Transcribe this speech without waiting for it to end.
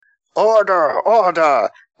Order, order!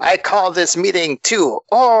 I call this meeting to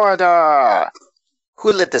order!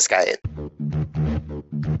 Who let this guy in?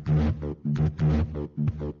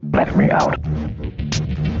 Let me out.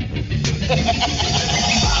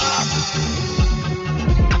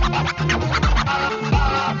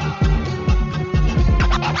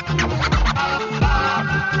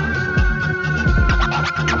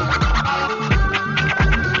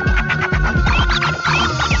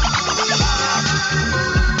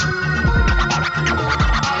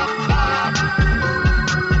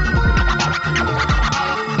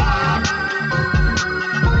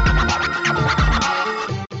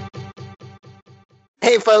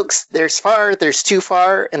 Hey folks, there's far, there's too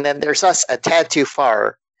far, and then there's us a tad too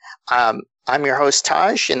far. I'm your host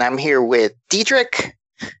Taj, and I'm here with Diedrich.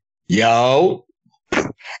 Yo.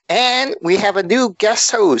 And we have a new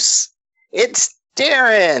guest host. It's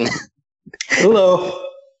Darren. Hello.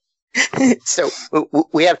 So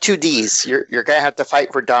we have two Ds. You're gonna have to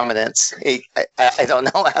fight for dominance. I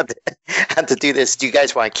don't know how to do this. Do you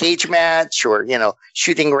guys want a cage match or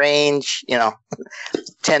shooting range?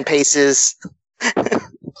 10 paces.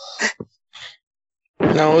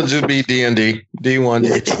 No, it'll just be D&D. D1,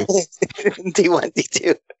 D2. D1,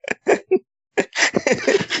 D2.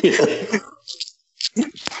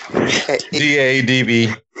 DA,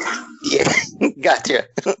 DB. Yeah, gotcha.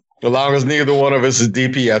 As long as neither one of us is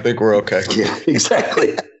DP, I think we're okay. Yeah,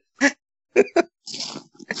 exactly.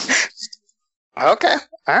 Okay,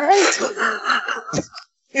 all right.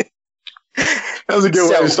 That's a good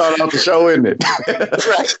way to start out the show, isn't it?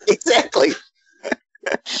 Right, exactly.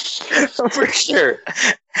 For sure.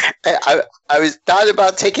 I was thought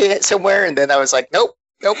about taking it somewhere, and then I was like, nope,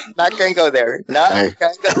 not going to go there. Not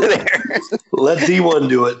going to go there. Let D1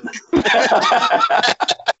 do it.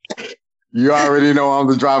 You already know I'm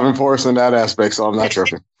the driving force in that aspect, so I'm not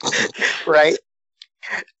tripping. Right.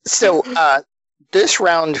 So this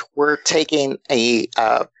round, we're taking a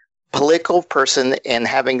political person and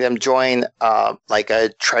having them join like a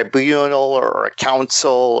tribunal or a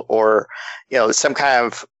council or some kind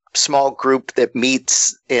of small group that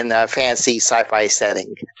meets in a fancy sci-fi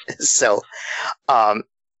setting. So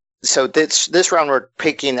this round we're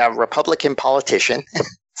picking a Republican politician.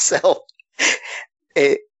 So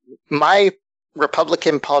my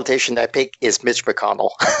Republican politician I pick is Mitch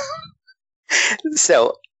McConnell.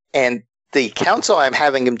 So, and the council I'm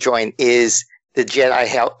having him join is the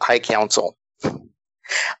Jedi High Council. All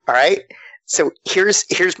right. So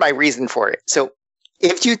here's my reason for it. So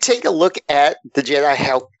if you take a look at the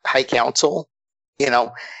Jedi High Council,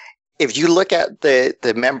 if you look at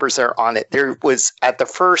the members that are on it, there was at the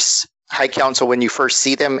first High Council when you first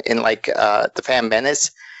see them in like the Phantom Menace,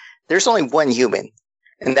 there's only one human,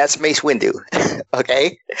 and that's Mace Windu.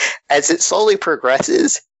 Okay. As it slowly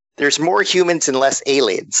progresses, there's more humans and less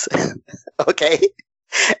aliens. Okay.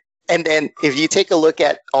 And then if you take a look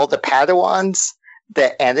at all the Padawans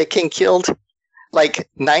that Anakin killed, like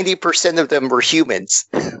 90% of them were humans.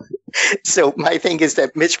 So my thing is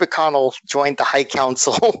that Mitch McConnell joined the High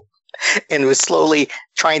Council and was slowly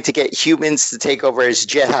trying to get humans to take over as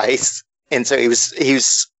Jedis. And so he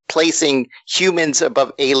was placing humans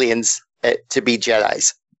above aliens to be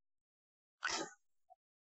Jedis.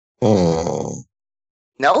 Oh.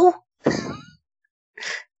 No?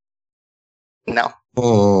 No.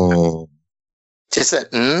 Oh. Just a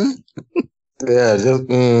Yeah, just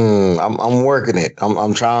I'm working it.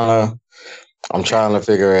 I'm trying to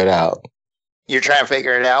figure it out. You're trying to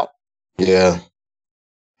figure it out? Yeah.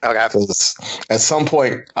 Okay. 'Cause at some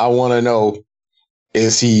point I want to know,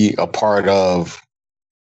 is he a part of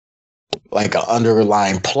like an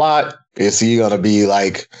underlying plot? Is he gonna be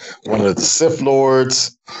like one of the Sith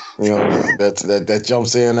Lords? That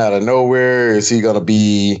jumps in out of nowhere. Is he gonna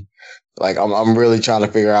be like I'm really trying to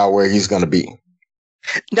figure out where he's gonna be.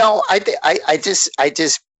 No, I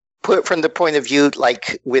just put it from the point of view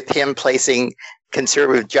like with him placing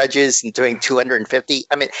conservative judges and doing 250.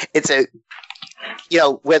 I mean, it's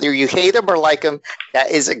whether you hate him or like him,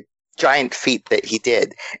 that is a giant feat that he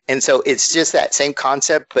did. And so it's just that same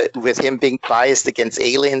concept, but with him being biased against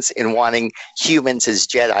aliens and wanting humans as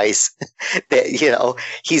Jedis, that,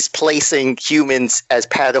 he's placing humans as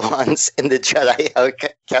Padawans in the Jedi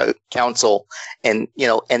Council and,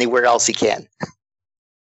 anywhere else he can.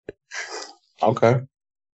 Okay.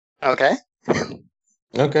 Okay.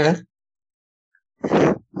 Okay.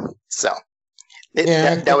 So.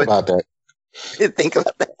 Think about that. Think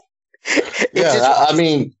about that. Yeah, I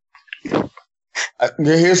mean,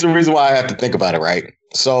 here's the reason why I have to think about it, right?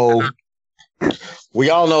 So we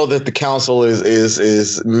all know that the council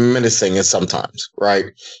is menacing at sometimes, right?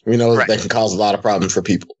 We know that they can cause a lot of problems for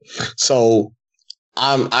people. So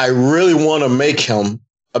I really want to make him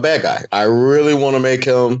a bad guy. I really want to make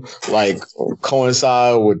him like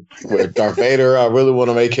coincide with Darth Vader. I really want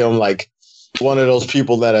to make him like one of those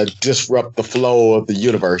people that disrupt the flow of the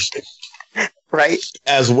universe, right?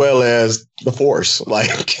 As well as the Force.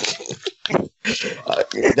 Like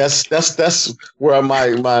that's where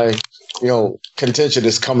my contention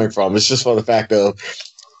is coming from. It's just for the fact of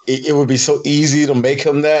it would be so easy to make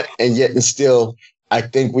him that, and yet and still, I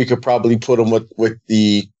think we could probably put him with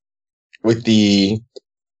the.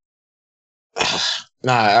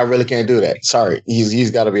 Nah, I really can't do that. Sorry, he's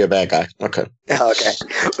got to be a bad guy. Okay. Okay.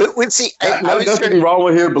 But see, there's nothing wrong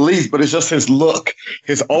with his beliefs, but it's just his look.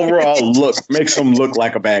 His overall look makes him look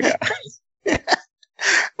like a bad guy.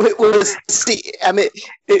 Well, see, I mean,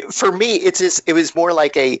 for me, it was more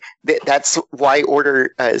like that's why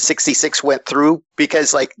Order 66 went through,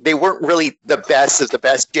 because like they weren't really the best of the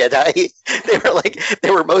best Jedi. They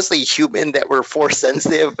were mostly human that were Force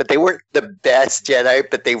sensitive, but they weren't the best Jedi.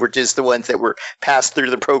 But they were just the ones that were passed through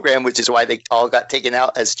the program, which is why they all got taken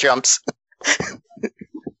out as chumps.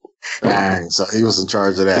 Dang, so he was in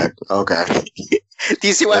charge of that. Okay. Do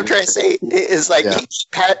you see what I'm trying to say? Is like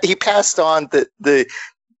he passed on the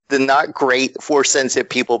not great Force sensitive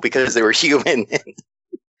people because they were human,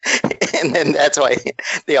 and then that's why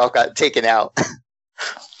they all got taken out.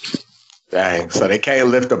 Dang, so they can't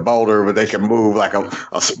lift a boulder, but they can move like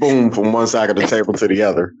a spoon from one side of the table to the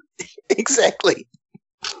other. Exactly.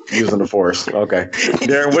 Using the Force. Okay.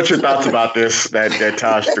 Darren, what's your thoughts about this that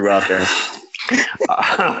Tosh threw out there?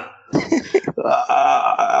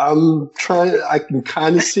 I'm trying. I can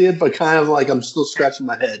kind of see it, but kind of like I'm still scratching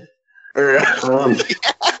my head.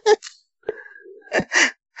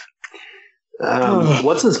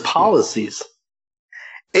 What's his policies?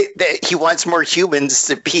 He wants more humans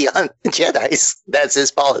to be on Jedis. That's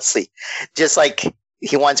his policy. Just like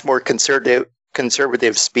he wants more conservatives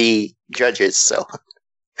to be judges. So.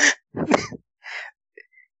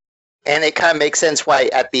 And it kind of makes sense why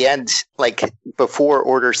at the end, like before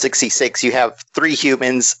Order 66, you have 3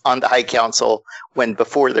 humans on the High Council when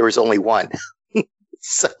before there was only 1.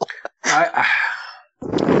 So,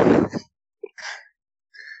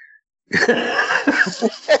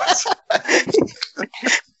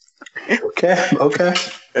 Okay.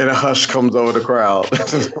 And a hush comes over the crowd.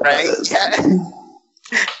 Right?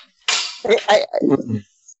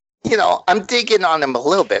 I'm digging on him a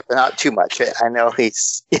little bit, but not too much. I know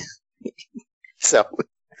he's so.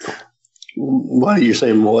 What are you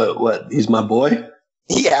saying? What? He's my boy?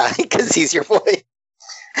 Yeah, because he's your boy.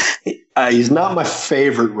 He's not my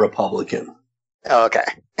favorite Republican. Oh, okay.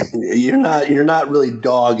 You're not really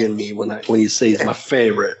dogging me when you say he's my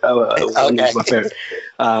favorite. Okay. He's my favorite.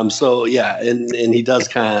 So yeah, and he does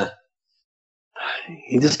kind of.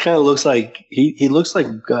 He just kind of looks like he looks like.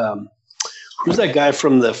 Who's that guy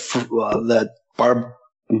from that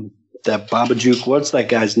Babajuk? What's that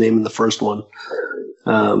guy's name in the first one?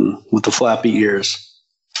 With the flappy ears.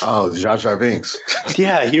 Oh, Jar Jar Binks.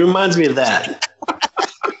 Yeah, he reminds me of that.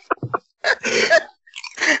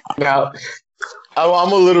 Now,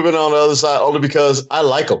 I'm a little bit on the other side only because I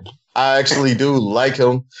like him. I actually do like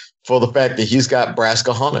him for the fact that he's got brass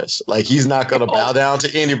cojones. Like, he's not going to bow down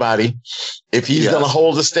to anybody. If he's going to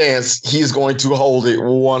hold a stance, he's going to hold it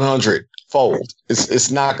 100 fold.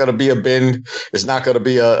 It's not going to be a bend. It's not going to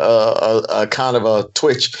be a kind of a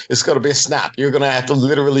twitch. It's going to be a snap. You're going to have to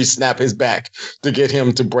literally snap his back to get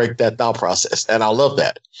him to break that thought process. And I love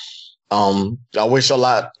that. I wish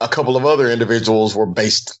a couple of other individuals were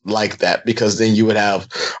based like that, because then you would have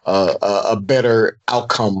a better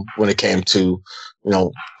outcome when it came to,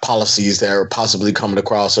 policies that are possibly coming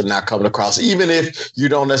across or not coming across, even if you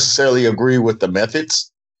don't necessarily agree with the methods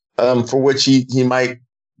for which he might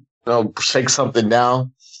shake something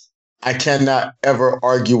down. I cannot ever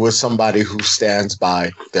argue with somebody who stands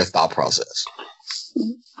by their thought process.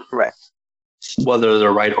 Right. Whether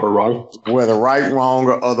they're right or wrong. Whether right, wrong,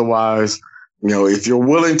 or otherwise, if you're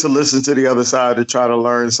willing to listen to the other side to try to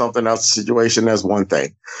learn something out of the situation, that's one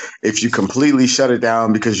thing. If you completely shut it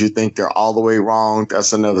down because you think they're all the way wrong,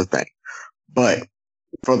 that's another thing. But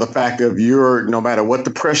for the fact of no matter what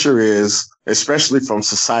the pressure is, especially from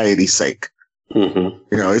society's sake,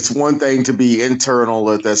 it's one thing to be internal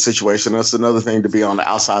at that situation. That's another thing to be on the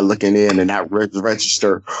outside looking in and not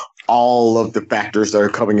register all of the factors that are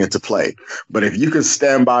coming into play. But if you can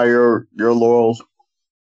stand by your laurels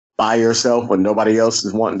by yourself when nobody else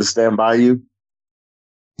is wanting to stand by you,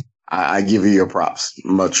 I give you your props.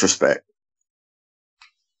 Much respect.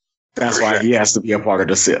 That's why he has to be a part of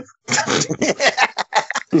the Sith.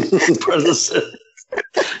 Part of the Sith.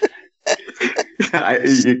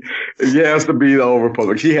 He has to be the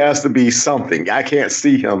overpublic. He has to be something. I can't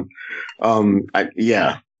see him.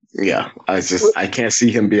 Yeah. I can't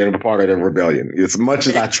see him being a part of the rebellion. As much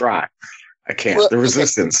as I try, I can't. Well, the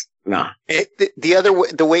resistance, nah.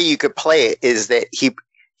 The way you could play it is that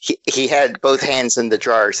he had both hands in the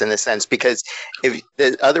jars in a sense, because if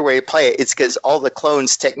the other way to play it, it's because all the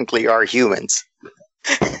clones technically are humans.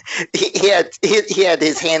 he had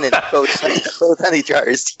his hand in both honey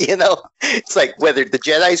jars. It's like whether the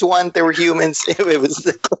Jedi's won, they were humans. If it was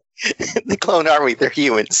the clone army, they're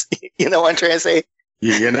humans. You know what I'm trying to say?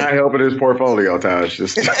 You're not helping his portfolio, Taj.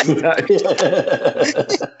 Just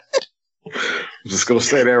gonna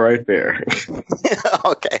say that right there.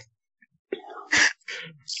 Okay.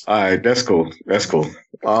 All right, that's cool.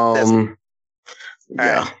 Yeah.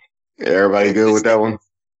 Right. Everybody good with that one?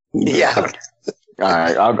 Yeah. All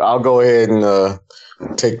right, I'll go ahead and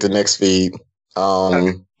take the next feed.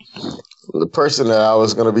 Okay. The person that I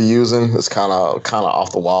was going to be using is kind of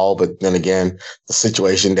off the wall, but then again, the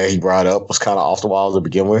situation that he brought up was kind of off the wall to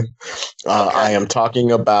begin with. I am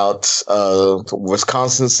talking about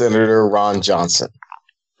Wisconsin Senator Ron Johnson.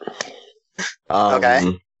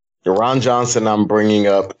 Okay. Ron Johnson I'm bringing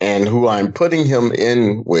up, and who I'm putting him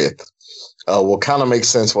in with will kind of make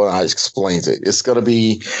sense when I explain it. It's going to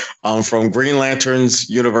be from Green Lantern's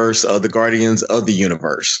universe of the Guardians of the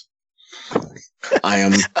Universe. I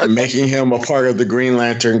am making him a part of the Green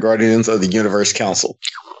Lantern Guardians of the Universe Council.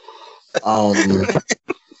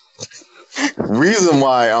 Reason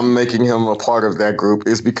why I'm making him a part of that group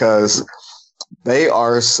is because they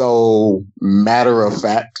are so matter of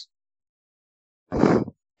fact.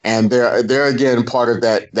 And they're again part of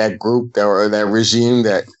that group or that regime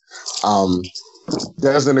that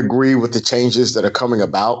doesn't agree with the changes that are coming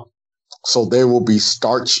about. So they will be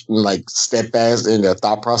steadfast in their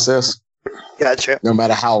thought process. Gotcha. No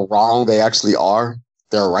matter how wrong they actually are,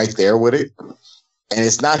 they're right there with it. And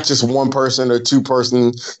it's not just one person or two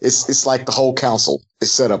person. It's like the whole council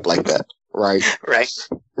is set up like that, right? Right.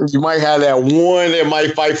 You might have that one that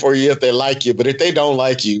might fight for you if they like you, but if they don't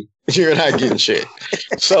like you, you're not getting shit.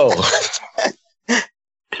 So,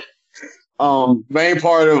 main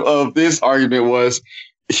part of this argument was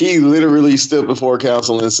he literally stood before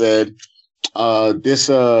council and said, this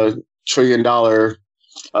 $1 trillion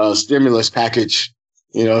stimulus package,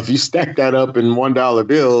 if you stack that up in $1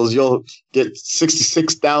 bills, you'll get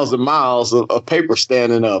 66,000 miles of paper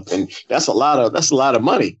standing up, and that's a lot of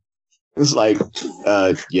money. It's like,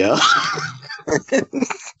 yeah.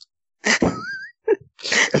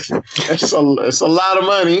 It's a lot of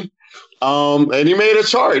money. And he made a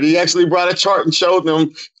chart. He actually brought a chart and showed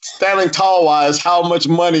them standing tall wise how much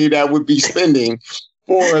money that would be spending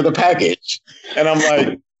for the package. And I'm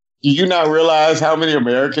like, do you not realize how many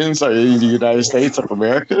Americans are in the United States of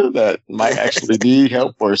America that might actually need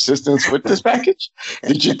help or assistance with this package?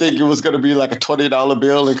 Did you think it was going to be like a $20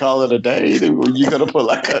 bill and call it a day? Were you going to put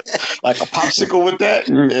like a popsicle with that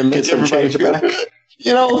and make everybody feel good?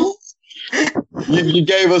 You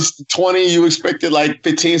gave us 20, you expected like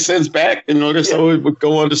 15 cents back in order so it would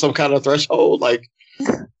go under some kind of threshold. Like,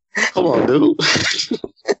 come on, dude.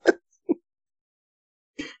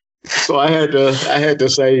 So I had to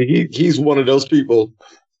say he's one of those people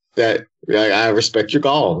that I respect your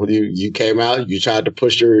call. You came out, you tried to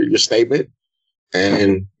push your statement,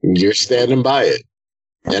 and you're standing by it.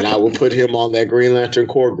 And I will put him on that Green Lantern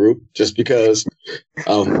core group just because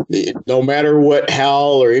no matter what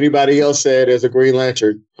Hal or anybody else said as a Green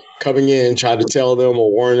Lantern coming in, tried to tell them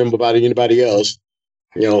or warn them about anybody else,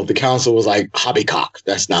 the council was like, hobbycock,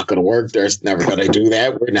 that's not going to work. There's never going to do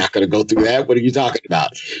that. We're not going to go through that. What are you talking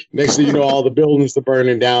about? Next thing you know, all the buildings are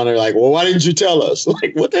burning down. They're like, well, why didn't you tell us?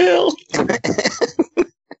 Like, what the hell?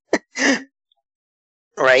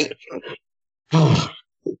 Right.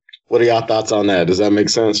 What are y'all thoughts on that? Does that make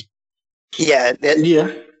sense? Yeah.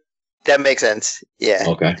 That makes sense. Yeah.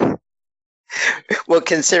 Okay. Well,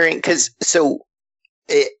 considering,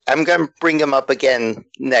 I'm going to bring him up again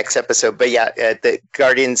next episode, but the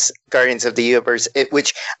Guardians of the Universe,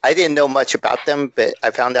 which I didn't know much about them, but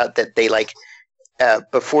I found out that they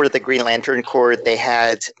before the Green Lantern Corps, they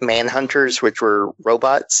had Manhunters, which were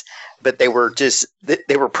robots, but they were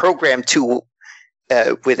programmed to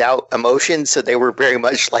without emotion, so they were very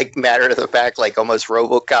much like matter of the fact, like almost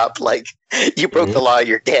RoboCop, like you broke the law,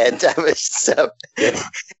 you're dead type of stuff. Yeah.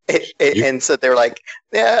 And so they're like,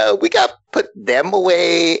 yeah, we got to put them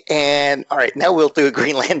away, and all right, now we'll do a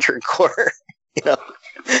Green Lantern Corps.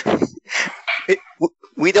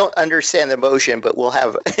 we don't understand emotion, but we'll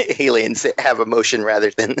have aliens that have emotion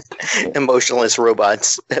rather than emotionless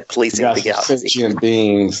robots policing got the some galaxy. sentient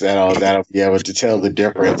beings that'll be able to tell the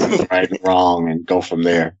difference in right and wrong and go from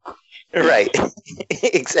there. Right.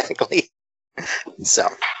 Exactly. So.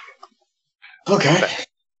 Okay.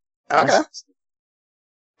 Okay.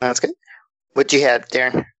 That's good. What you had,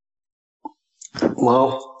 Darren?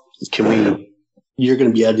 Well, you're going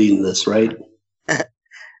to be editing this, right?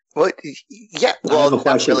 What? Yeah. I have a not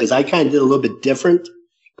question really. because I kind of did a little bit different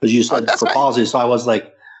because you said that's for fine. policy. So I was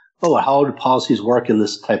like, oh, how do policies work in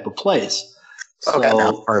this type of place? Okay.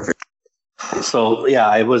 So, Perfect. so yeah,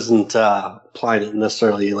 I wasn't applying it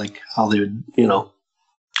necessarily like how they would,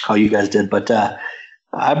 how you guys did. But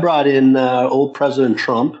I brought in old President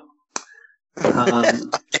Trump.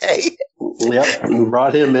 Okay. Yep, we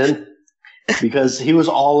brought him in because he was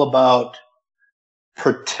all about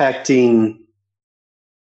protecting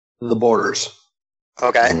the borders.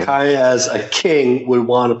 Okay. Kind of as a king would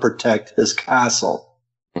want to protect his castle.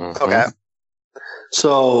 Okay.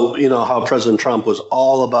 So, how President Trump was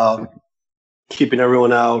all about keeping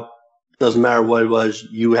everyone out. Doesn't matter what it was.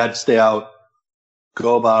 You had to stay out,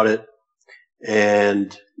 go about it.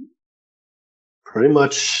 And pretty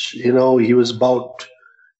much, he was about,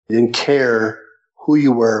 he didn't care who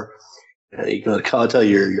you were. You're going to tell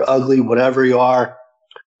you you're ugly, whatever you are.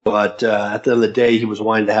 But at the end of the day, he was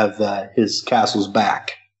wanting to have his castles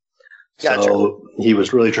back. Gotcha. So he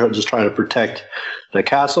was really just trying to protect the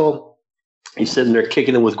castle. He's sitting there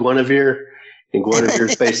kicking it with Guinevere, and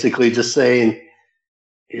Guinevere's basically just saying,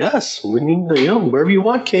 "Yes, we need, wherever you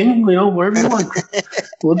want, King, wherever you want,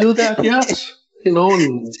 we'll do that." Yes,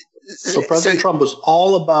 And so President Trump was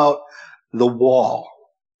all about the wall,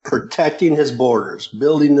 protecting his borders,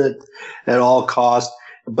 building it at all costs,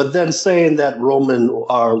 but then saying that Roman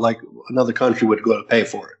or like another country would go to pay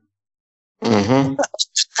for it. Mm-hmm.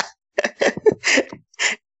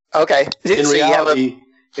 Okay.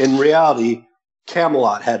 In reality,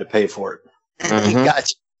 Camelot had to pay for it. Mhm.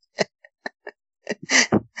 Gotcha.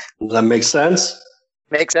 Does that make sense?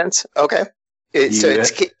 Makes sense. Okay. So Yeah.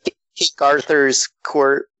 it's King Arthur's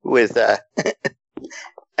court with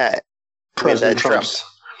President Trump.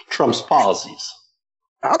 Trump's policies.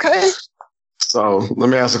 Okay. So let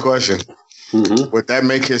me ask a question. Mm-hmm. Would that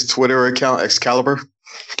make his Twitter account Excalibur?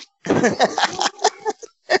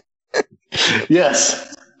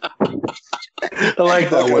 Yes. I like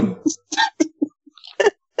that Okay. one.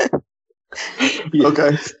 Yeah.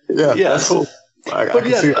 Okay. Yeah. Yes. That's cool. I But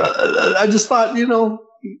can see yeah, that. I just thought,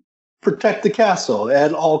 protect the castle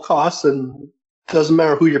at all costs, and it doesn't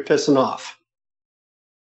matter who you're pissing off.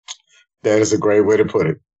 That is a great way to put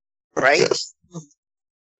it. Right. Yes.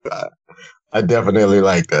 I definitely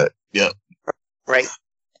like that. Yep. Right.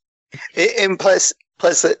 And plus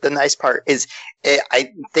the nice part is,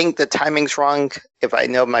 I think the timing's wrong if I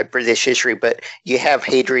know my British history, but you have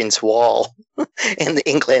Hadrian's Wall in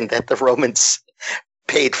England that the Romans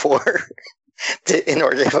paid for in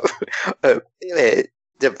order to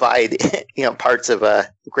divide, parts of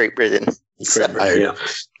Great Britain. So, Yeah.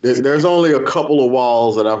 There's only a couple of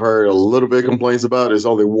walls that I've heard a little bit complaints about. There's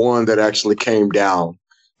only one that actually came down.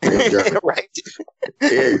 right.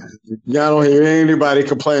 I don't hear anybody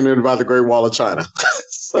complaining about the Great Wall of China.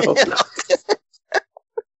 So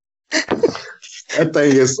that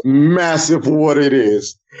thing is massive for what it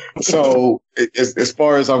is. So as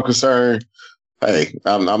far as I'm concerned, hey,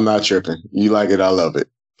 I'm not tripping. You like it, I love it.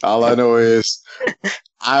 All I know is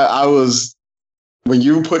I was, when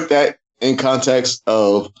you put that in context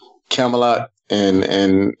of Camelot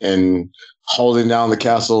and holding down the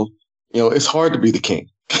castle, it's hard to be the king.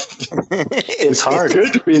 It's hard.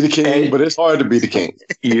 It's good to be the king, but it's hard to be the king.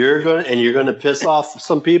 You're gonna piss off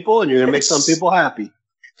some people, and you're gonna make some people happy.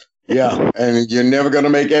 Yeah, and you're never gonna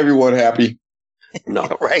make everyone happy. No,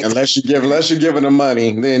 Right. Unless you're giving them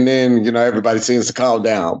money, then everybody seems to calm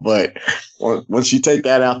down. But once you take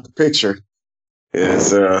that out the picture,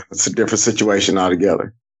 it's a different situation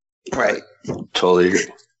altogether. Right. totally agree.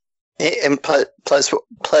 And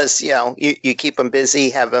plus, you keep them busy,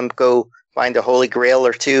 have them go find a holy grail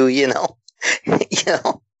or two,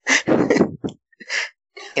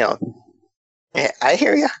 I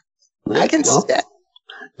hear you. I can see that.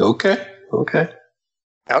 Okay. Okay.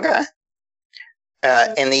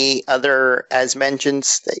 Any other as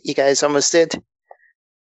mentions that you guys almost did?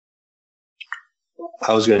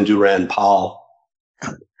 I was going to do Rand Paul.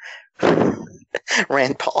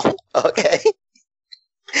 Rand Paul. Okay.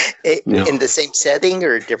 In the same setting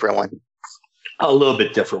or a different one? A little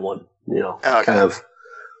bit different one, Okay. kind of.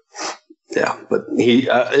 Yeah, but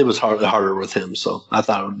it was harder with him, so I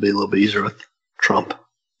thought it would be a little bit easier with Trump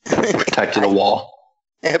protecting a wall.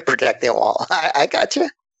 Protect them all. I got you.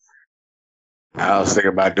 I was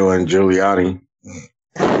thinking about doing Giuliani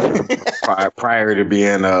prior to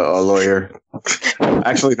being a lawyer.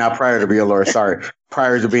 Actually, not prior to being a lawyer. Sorry,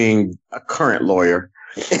 prior to being a current lawyer.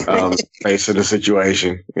 Based on the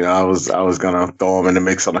situation, I was gonna throw him in the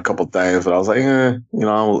mix on a couple things, but I was like,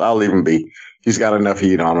 I'll leave him be. He's got enough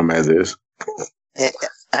heat on him as is.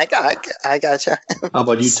 I gotcha. How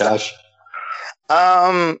about you, Tosh?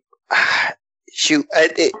 Shoot,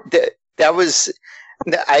 that was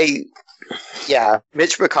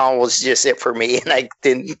Mitch McConnell was just it for me, and I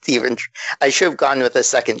didn't even. I should have gone with a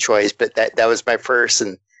second choice, but that was my first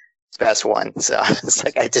and best one. So it's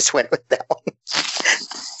like I just went with that one.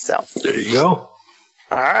 So there you go.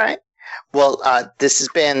 All right. Well, this has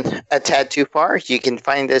been A Tad Too Far. You can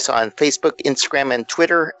find us on Facebook, Instagram, and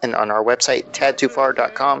Twitter, and on our website,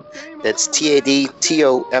 tadtoofar.com. That's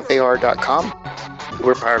TADTOFAR.com.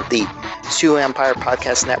 We're part of the Sioux Empire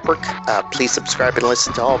Podcast Network. Please subscribe and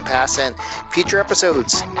listen to all past and future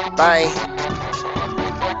episodes. Bye.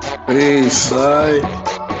 Peace. Bye.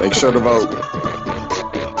 Make sure to vote.